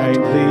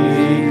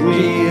brightly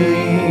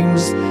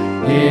gleams.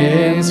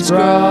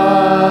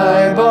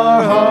 Inscribe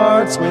our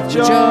hearts with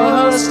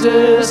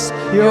justice,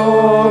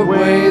 your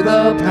way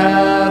the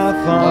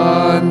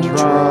path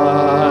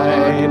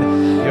untried,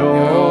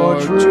 your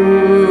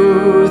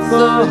truth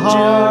the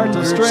heart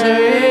of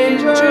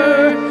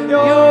stranger,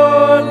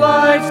 your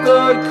life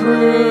the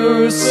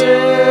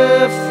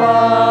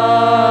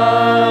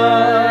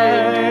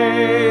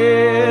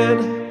crucified.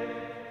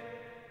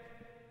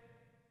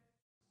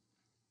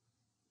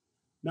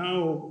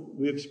 Now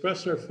we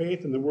express our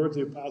faith in the words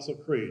of the Apostle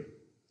Creed.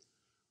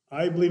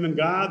 I believe in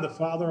God, the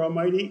Father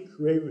Almighty,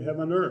 creator of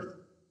heaven and earth.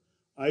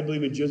 I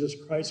believe in Jesus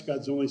Christ,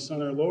 God's only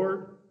Son, our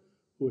Lord,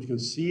 who was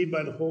conceived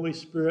by the Holy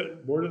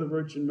Spirit, born of the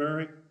Virgin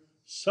Mary,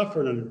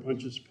 suffered under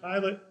Pontius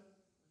Pilate,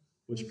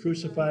 was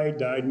crucified,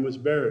 died, and was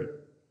buried.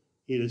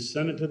 He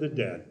descended to the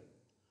dead.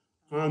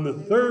 On the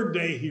third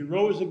day, he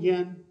rose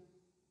again,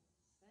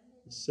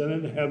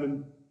 ascended to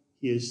heaven.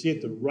 He is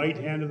seated at the right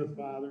hand of the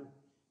Father,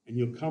 and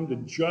he'll come to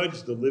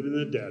judge the living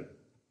and the dead.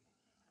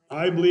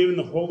 I believe in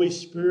the Holy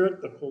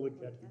Spirit, the Holy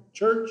Catholic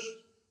Church,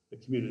 the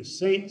communion of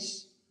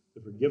saints,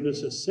 the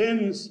forgiveness of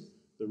sins,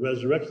 the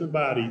resurrection of the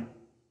body,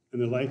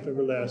 and the life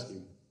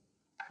everlasting.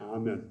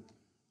 Amen.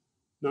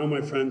 Now,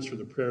 my friends, for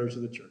the prayers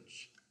of the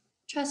church.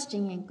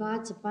 Trusting in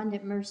God's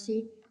abundant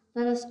mercy,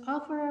 let us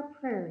offer our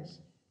prayers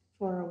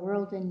for a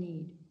world in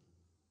need.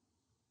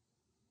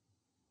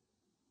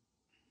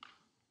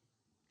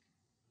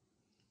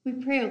 We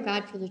pray, O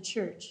God, for the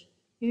church.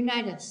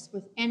 Unite us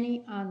with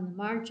any on the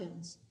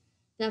margins,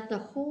 that the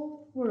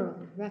whole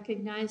world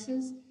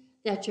recognizes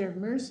that your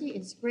mercy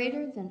is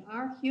greater than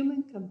our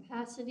human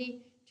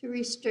capacity to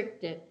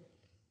restrict it.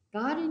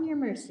 God, in your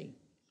mercy,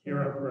 Hear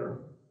our prayer.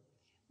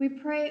 we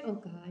pray, O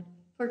God,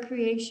 for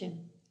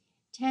creation.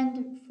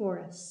 Tend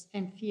forests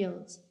and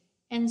fields,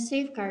 and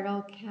safeguard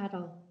all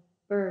cattle,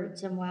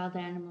 birds, and wild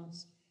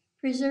animals.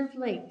 Preserve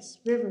lakes,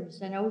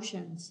 rivers, and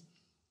oceans,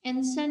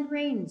 and send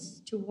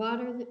rains to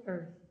water the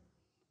earth.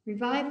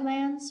 Revive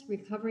lands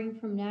recovering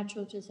from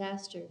natural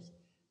disasters.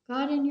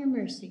 God, in your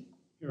mercy,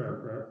 Hear our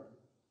prayer.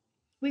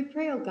 we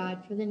pray, O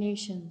God, for the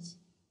nations.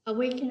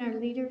 Awaken our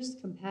leaders'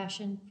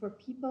 compassion for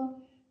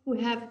people who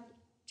have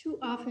too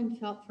often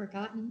felt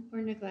forgotten or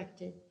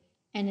neglected,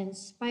 and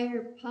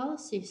inspire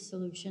policy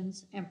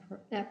solutions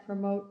that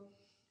promote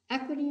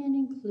equity and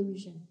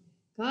inclusion.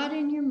 God,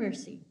 in your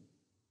mercy,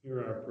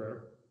 Hear our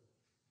prayer.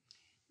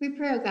 we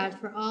pray, O God,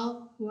 for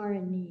all who are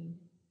in need.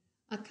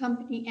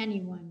 Accompany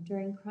anyone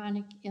during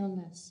chronic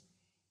illness,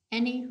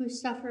 any who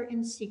suffer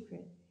in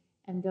secret,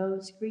 and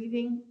those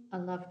grieving a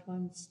loved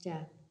one's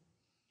death.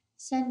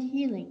 Send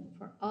healing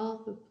for all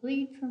who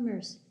plead for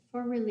mercy,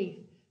 for relief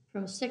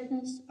from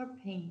sickness or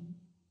pain.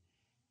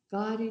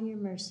 God, in your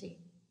mercy,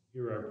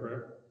 Hear our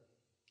prayer.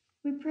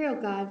 we pray,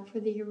 O God, for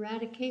the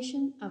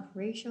eradication of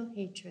racial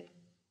hatred.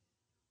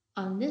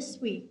 On this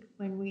week,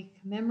 when we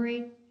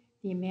commemorate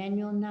the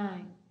Emmanuel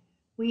 9,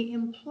 we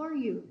implore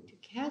you to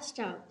cast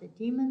out the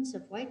demons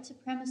of white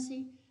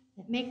supremacy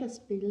that make us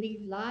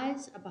believe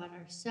lies about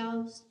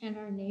ourselves and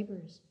our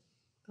neighbors.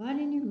 God,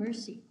 in your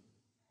mercy,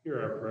 Hear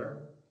our prayer.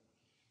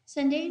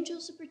 send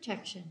angels of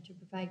protection to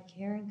provide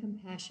care and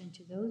compassion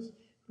to those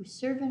who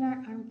serve in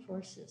our armed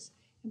forces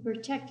and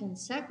protect and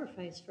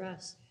sacrifice for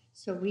us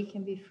so we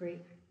can be free.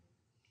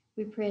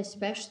 We pray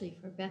especially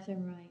for Beth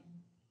and Ryan,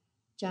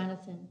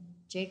 Jonathan,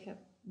 Jacob,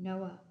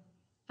 Noah,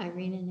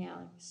 Irene, and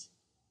Alex.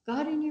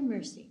 God, in your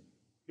mercy,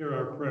 Hear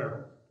our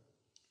prayer.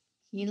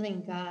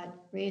 healing God,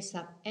 raise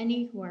up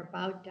any who are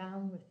bowed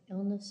down with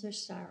illness or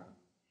sorrow.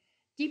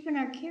 Deepen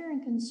our care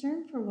and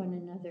concern for one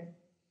another.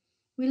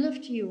 We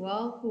lift to you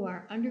all who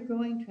are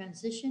undergoing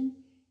transition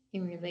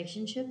in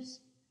relationships,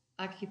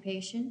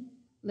 occupation,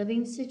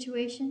 living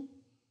situation,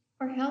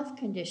 or health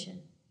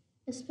condition,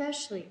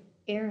 especially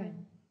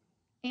Aaron,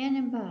 Ann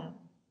and Bob,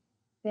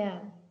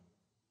 Bev,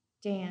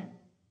 Dan,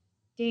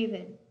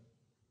 David,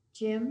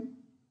 Jim,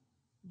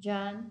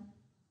 John,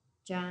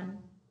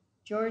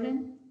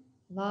 Jordan,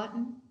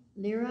 Lawton,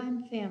 Lyra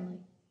and family,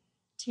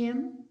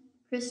 Tim,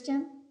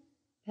 Kristen,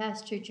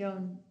 Pastor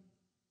Joan,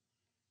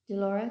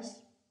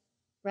 Dolores,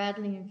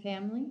 Bradley and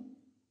family,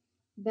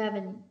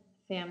 Bevan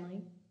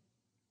family,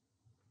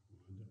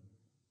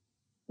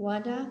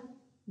 Wanda,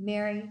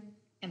 Mary,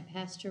 and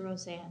Pastor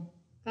Roseanne.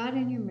 God,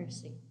 in your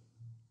mercy,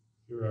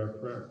 Hear our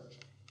prayer.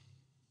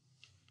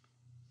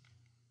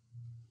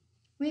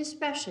 we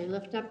especially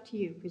lift up to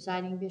you,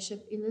 Presiding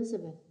Bishop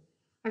Elizabeth,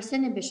 our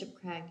Synod Bishop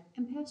Craig,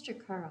 and Pastor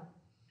Carl.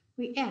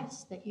 We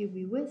ask that you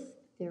be with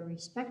their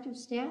respective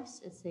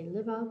staffs as they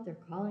live out their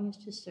callings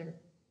to serve.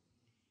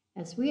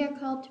 As we are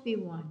called to be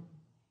one,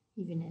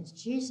 even as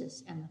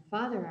Jesus and the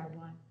Father are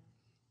one,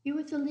 be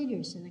with the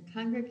leaders in the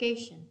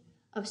congregation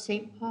of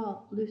St.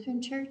 Paul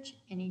Lutheran Church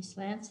in East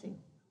Lansing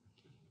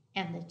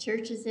and the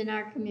churches in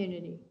our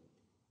community.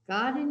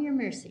 God, in your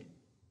mercy,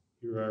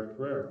 Hear our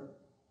prayer.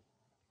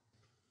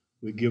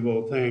 We give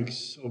all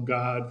thanks, O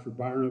God, for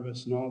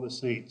Barnabas and all the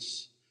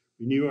saints.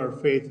 Renew our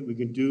faith that we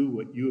can do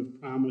what you have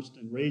promised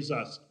and raise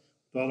us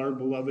with all our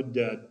beloved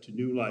dead to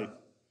new life.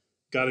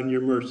 God, in your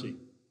mercy,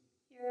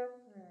 hear our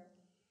prayer.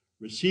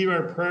 receive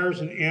our prayers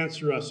and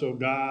answer us, O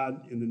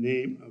God, in the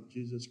name of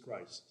Jesus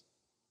Christ.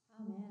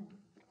 Amen.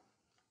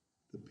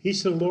 The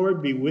peace of the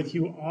Lord be with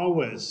you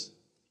always.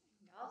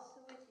 And also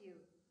with you.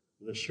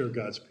 Let's share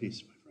God's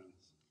peace, my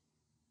friends.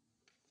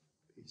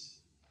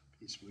 Peace.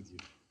 Peace with you.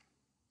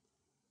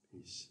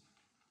 Peace.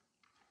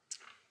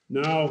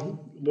 Now,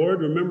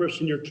 Lord, remember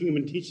us in your kingdom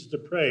and teach us to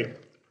pray.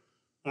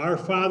 Our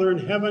Father in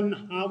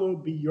heaven,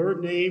 hallowed be your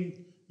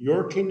name.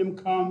 Your kingdom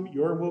come,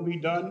 your will be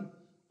done,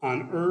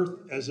 on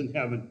earth as in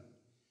heaven.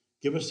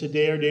 Give us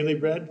today our daily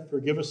bread.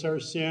 Forgive us our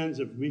sins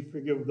if we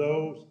forgive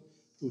those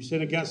who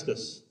sin against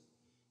us.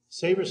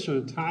 Save us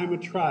from the time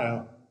of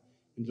trial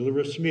and deliver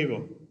us from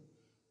evil.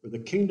 For the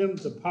kingdom,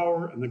 the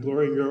power, and the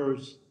glory are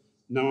yours,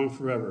 now and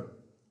forever.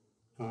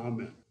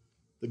 Amen.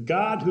 The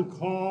God who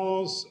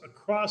calls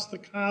across the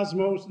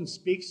cosmos and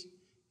speaks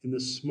in the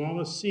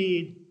smallest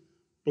seed,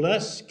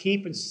 bless,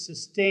 keep, and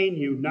sustain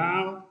you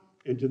now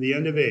and to the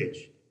end of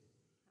age.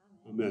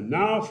 Amen.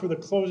 Now for the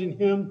closing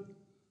hymn,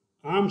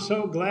 I'm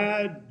so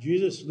glad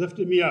Jesus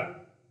lifted me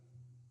up.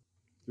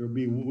 There will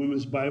be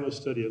women's Bible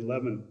study at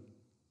 11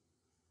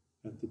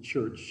 at the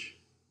church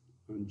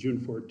on June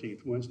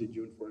 14th, Wednesday,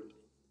 June 14th.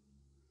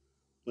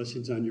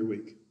 Blessings on your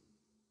week.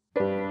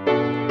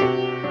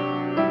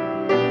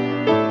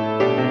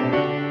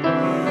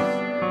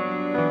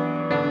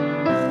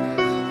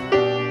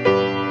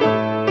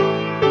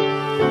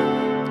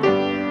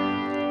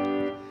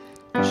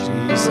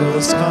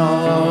 Jesus,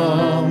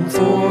 come,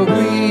 for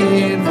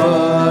we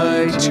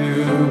invite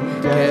you,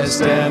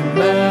 guest and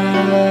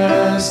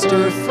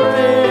master,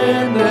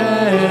 friend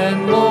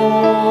and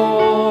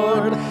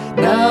Lord.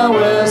 Now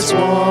as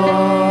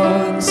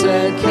once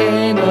at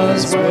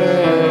Cana's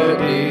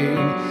wedding,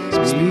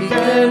 speak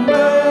and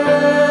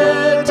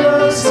let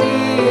us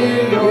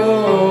hear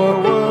your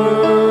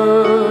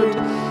word.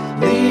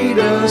 Lead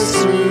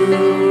us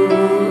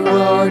through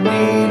our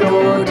need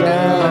or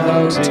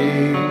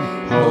doubting,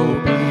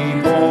 hope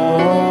be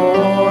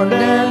born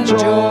and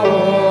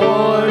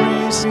joy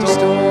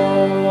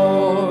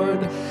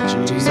restored.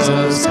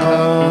 Jesus,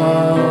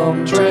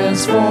 come,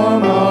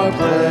 transform our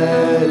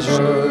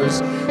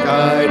pleasures,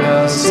 guide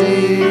us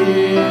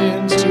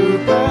into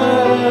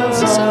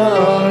paths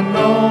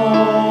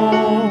unknown.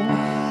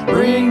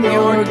 Bring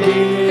your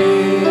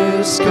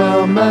gifts,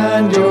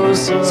 command your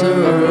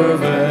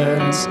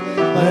servants,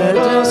 let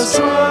us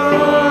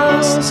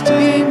trust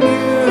in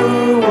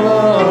you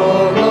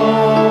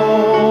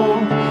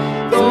alone.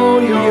 Though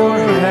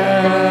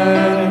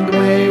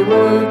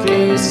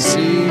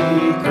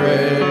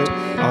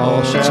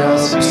shall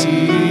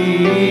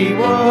see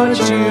what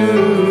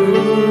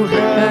you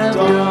have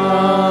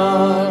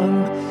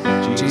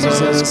done.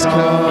 Jesus,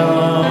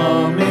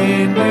 come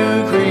in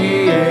new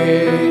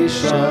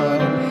creation,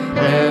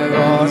 where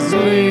our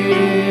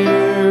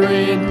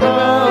spirit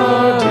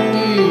power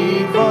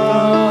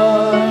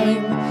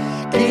divine.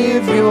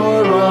 Give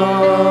your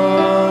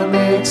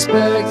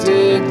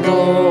unexpected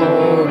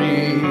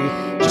glory,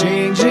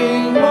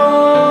 changing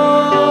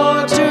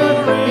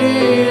water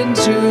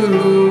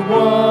into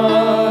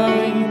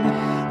wine.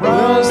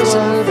 Rouse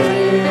the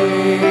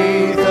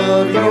faith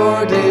of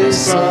your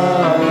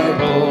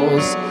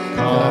disciples.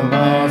 Come,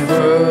 our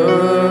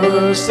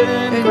first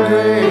and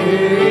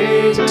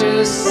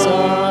greatest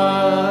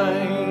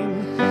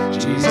sign.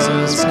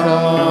 Jesus,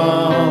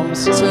 come,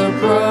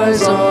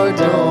 surprise our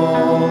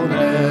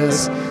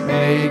dullness,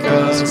 make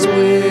us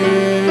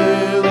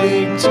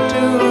willing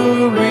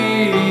to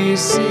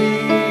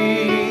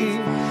receive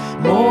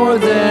more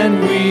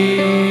than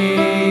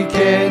we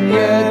can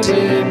yet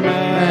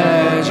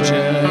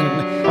imagine.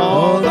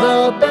 All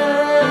the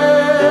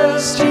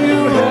best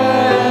you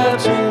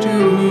have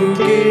to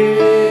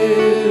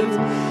give.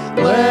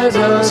 Let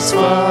us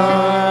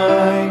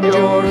find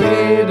your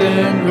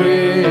hidden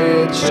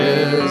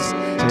riches.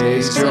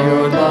 Taste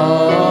your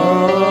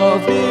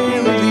love,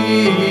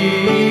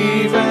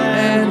 believe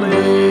and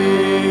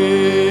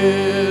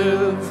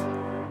live.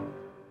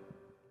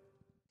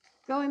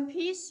 Go in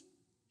peace,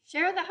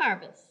 share the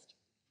harvest.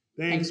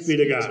 Thanks be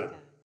to God.